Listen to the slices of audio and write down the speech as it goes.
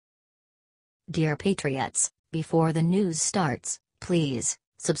Dear Patriots, before the news starts, please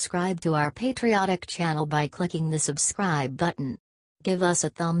subscribe to our patriotic channel by clicking the subscribe button. Give us a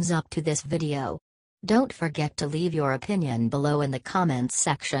thumbs up to this video. Don't forget to leave your opinion below in the comments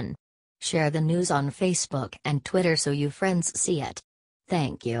section. Share the news on Facebook and Twitter so your friends see it.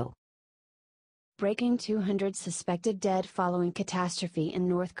 Thank you. Breaking: 200 suspected dead following catastrophe in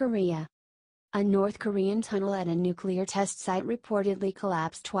North Korea. A North Korean tunnel at a nuclear test site reportedly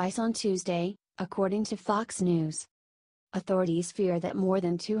collapsed twice on Tuesday, according to Fox News. Authorities fear that more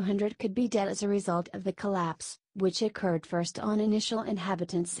than 200 could be dead as a result of the collapse, which occurred first on initial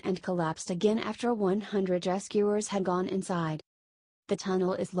inhabitants and collapsed again after 100 rescuers had gone inside. The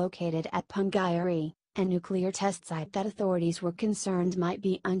tunnel is located at Punggye-ri, a nuclear test site that authorities were concerned might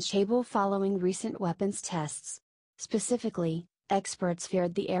be unstable following recent weapons tests. Specifically, experts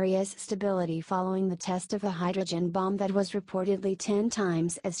feared the area's stability following the test of a hydrogen bomb that was reportedly 10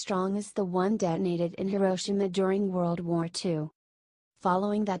 times as strong as the one detonated in Hiroshima during World War II.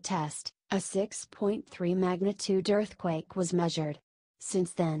 Following that test, a 6.3 magnitude earthquake was measured.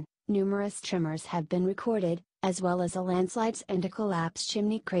 Since then, numerous tremors have been recorded, as well as landslides and a collapsed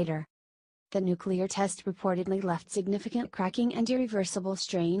chimney crater. The nuclear test reportedly left significant cracking and irreversible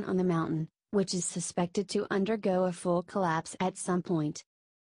strain on the mountain, which is suspected to undergo a full collapse at some point.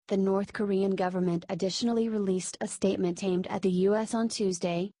 The North Korean government additionally released a statement aimed at the U.S. on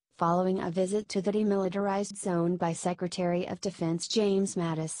Tuesday, following a visit to the demilitarized zone by Secretary of Defense James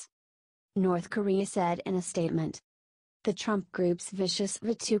Mattis. North Korea said in a statement, "The Trump group's vicious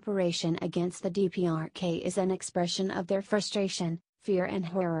vituperation against the DPRK is an expression of their frustration, fear and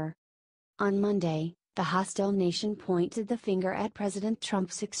horror." On Monday, the hostile nation pointed the finger at President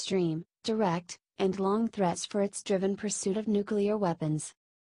Trump's extreme, direct, and long threats for its driven pursuit of nuclear weapons.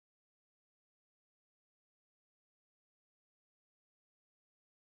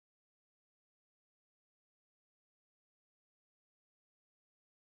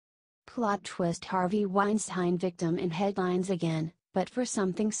 Plot twist: Harvey Weinstein victim in headlines again, but for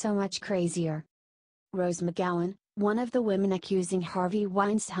something so much crazier. Rose McGowan, one of the women accusing Harvey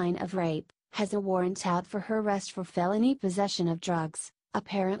Weinstein of rape, has a warrant out for her arrest for felony possession of drugs,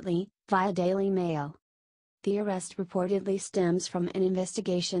 apparently, via Daily Mail. The arrest reportedly stems from an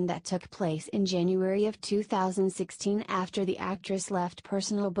investigation that took place in January of 2016 after the actress left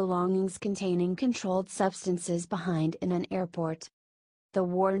personal belongings containing controlled substances behind in an airport. The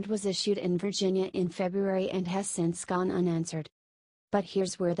warrant was issued in Virginia in February and has since gone unanswered. But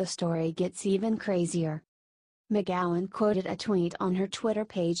here's where the story gets even crazier. McGowan quoted a tweet on her Twitter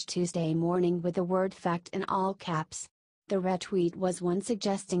page Tuesday morning with the word "fact" in all caps. The retweet was one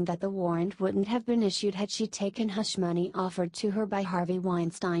suggesting that the warrant wouldn't have been issued had she taken hush money offered to her by Harvey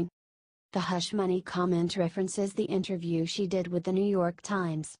Weinstein. The hush money comment references the interview she did with the New York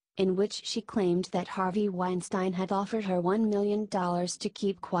Times, in which she claimed that Harvey Weinstein had offered her $1 million to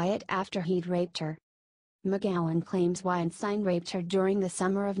keep quiet after he'd raped her. McGowan claims Weinstein raped her during the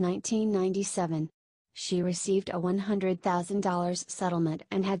summer of 1997. She received a $100,000 settlement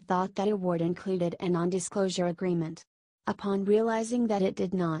and had thought that award included a non-disclosure agreement. Upon realizing that it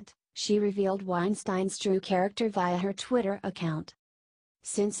did not, she revealed Weinstein's true character via her Twitter account.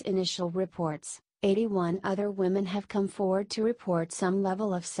 Since initial reports, 81 other women have come forward to report some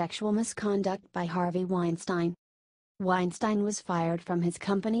level of sexual misconduct by Harvey Weinstein. Weinstein was fired from his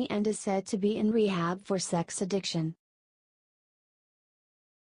company and is said to be in rehab for sex addiction.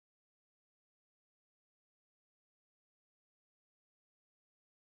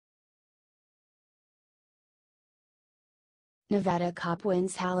 Nevada cop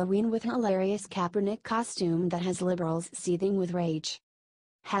wins Halloween with hilarious Kaepernick costume that has liberals seething with rage.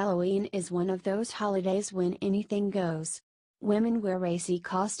 Halloween is one of those holidays when anything goes. Women wear racy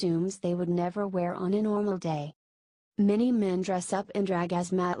costumes they would never wear on a normal day. Many men dress up in drag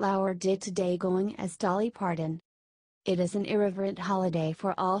as Matt Lauer did today, going as Dolly Parton. It is an irreverent holiday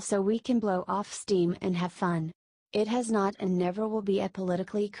for all, so we can blow off steam and have fun. It has not and never will be a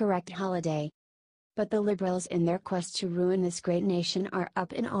politically correct holiday. But the liberals, in their quest to ruin this great nation, are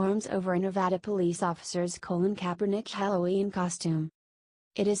up in arms over a Nevada police officer's Kaepernick Halloween costume.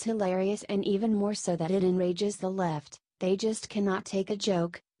 It is hilarious, and even more so that it enrages the left. They just cannot take a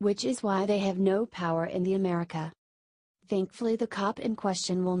joke, which is why they have no power in the America. Thankfully, the cop in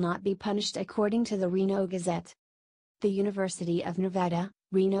question will not be punished, according to the Reno Gazette. The University of Nevada,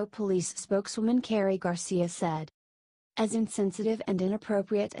 Reno police spokeswoman Carrie Garcia said, "As insensitive and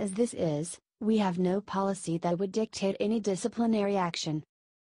inappropriate as this is, we have no policy that would dictate any disciplinary action."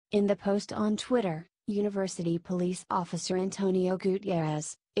 In the post on Twitter, University police officer Antonio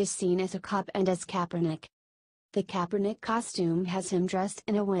Gutierrez is seen as a cop and as Kaepernick. The Kaepernick costume has him dressed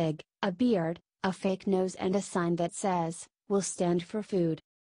in a wig, a beard, a fake nose and a sign that says, "We'll stand for food."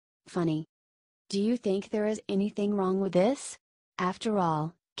 Funny. Do you think there is anything wrong with this? After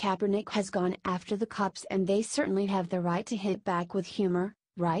all, Kaepernick has gone after the cops and they certainly have the right to hit back with humor,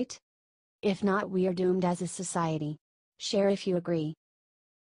 right? If not, we are doomed as a society. Share if you agree.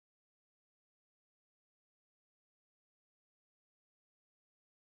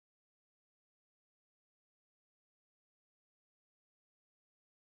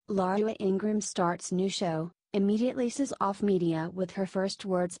 Laura Ingraham starts new show, immediately says off media with her first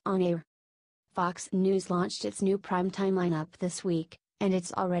words on air. Fox News launched its new primetime lineup this week, and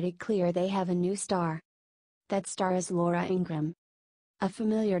it's already clear they have a new star. That star is Laura Ingraham. A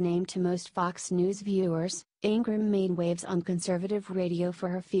familiar name to most Fox News viewers, Ingraham made waves on conservative radio for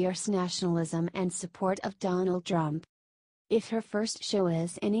her fierce nationalism and support of Donald Trump. If her first show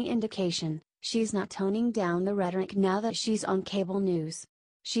is any indication, she's not toning down the rhetoric now that she's on cable news.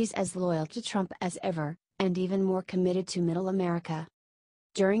 She's as loyal to Trump as ever, and even more committed to Middle America.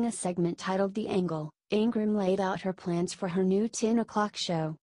 During a segment titled The Angle, Ingraham laid out her plans for her new 10 o'clock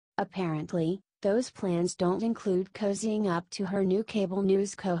show. Apparently, those plans don't include cozying up to her new cable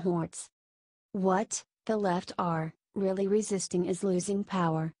news cohorts. What the left are really resisting is losing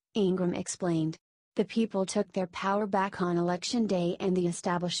power, Ingraham explained. The people took their power back on Election Day and the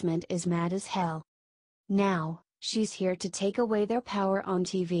establishment is mad as hell. Now, she's here to take away their power on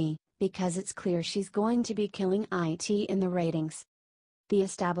TV, because it's clear she's going to be killing it in the ratings. The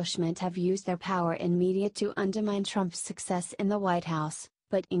establishment have used their power in media to undermine Trump's success in the White House,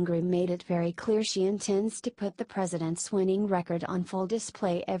 but Ingraham made it very clear she intends to put the president's winning record on full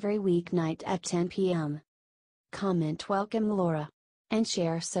display every weeknight at 10 p.m. Comment "Welcome Laura" and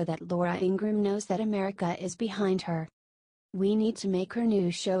share so that Laura Ingraham knows that America is behind her. We need to make her new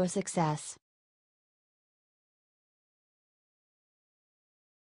show a success.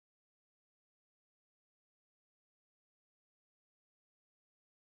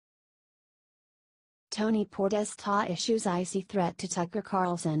 Tony Podesta issues icy threat to Tucker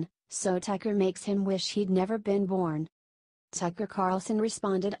Carlson, so Tucker makes him wish he'd never been born. Tucker Carlson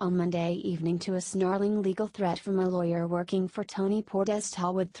responded on Monday evening to a snarling legal threat from a lawyer working for Tony Podesta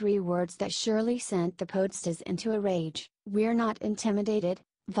with 3 words that surely sent the Podestas into a rage: "We're not intimidated,"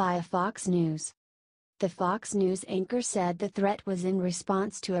 via Fox News. The Fox News anchor said the threat was in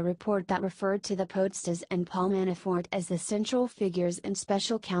response to a report that referred to the Podestas and Paul Manafort as the central figures in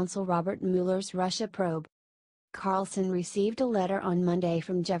special counsel Robert Mueller's Russia probe. Carlson received a letter on Monday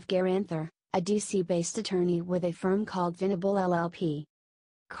from Jeff Garanther, a DC-based attorney with a firm called Venable LLP.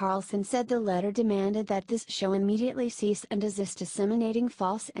 Carlson said the letter demanded that this show immediately cease and desist disseminating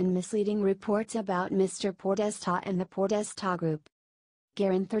false and misleading reports about Mr. Podesta and the Podesta Group.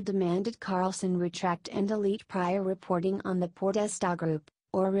 Garanther demanded Carlson retract and delete prior reporting on the Podesta Group,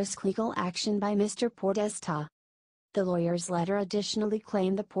 or risk legal action by Mr. Podesta. The lawyer's letter additionally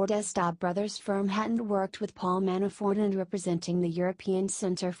claimed the Podesta brothers' firm hadn't worked with Paul Manafort in representing the European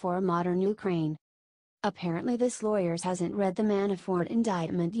Center for a Modern Ukraine. Apparently this lawyer hasn't read the Manafort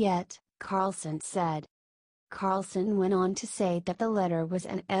indictment yet, Carlson said. Carlson went on to say that the letter was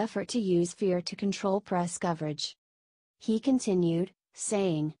an effort to use fear to control press coverage. He continued,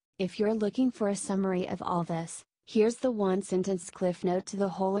 saying, "If you're looking for a summary of all this, here's the one-sentence cliff note to the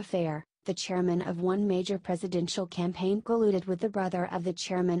whole affair. The chairman of one major presidential campaign colluded with the brother of the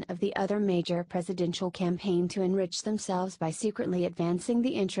chairman of the other major presidential campaign to enrich themselves by secretly advancing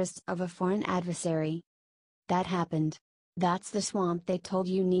the interests of a foreign adversary. That happened. That's the swamp they told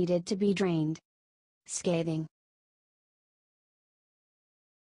you needed to be drained." Scathing.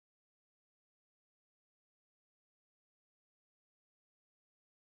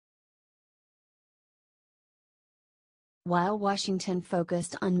 While Washington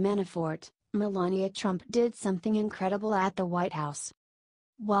focused on Manafort, Melania Trump did something incredible at the White House.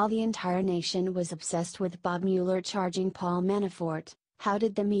 While the entire nation was obsessed with Bob Mueller charging Paul Manafort, how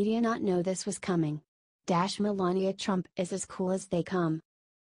did the media not know this was coming? Melania Trump is as cool as they come.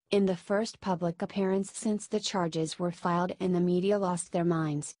 In the first public appearance since the charges were filed and the media lost their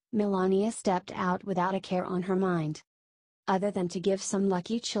minds, Melania stepped out without a care on her mind. Other than to give some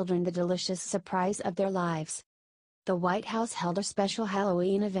lucky children the delicious surprise of their lives. The White House held a special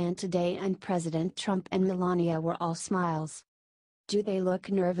Halloween event today and President Trump and Melania were all smiles. Do they look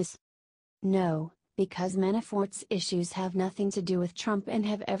nervous? No, because Manafort's issues have nothing to do with Trump and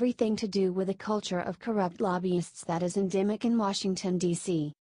have everything to do with a culture of corrupt lobbyists that is endemic in Washington,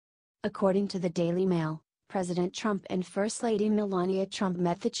 D.C. According to the Daily Mail, President Trump and First Lady Melania Trump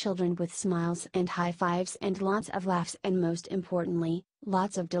met the children with smiles and high fives and lots of laughs and most importantly,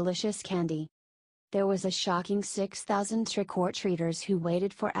 lots of delicious candy. There was a shocking 6,000 trick-or-treaters who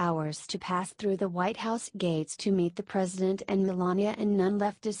waited for hours to pass through the White House gates to meet the president and Melania, and none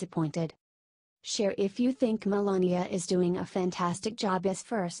left disappointed. Share if you think Melania is doing a fantastic job as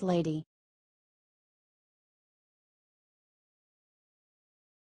First Lady.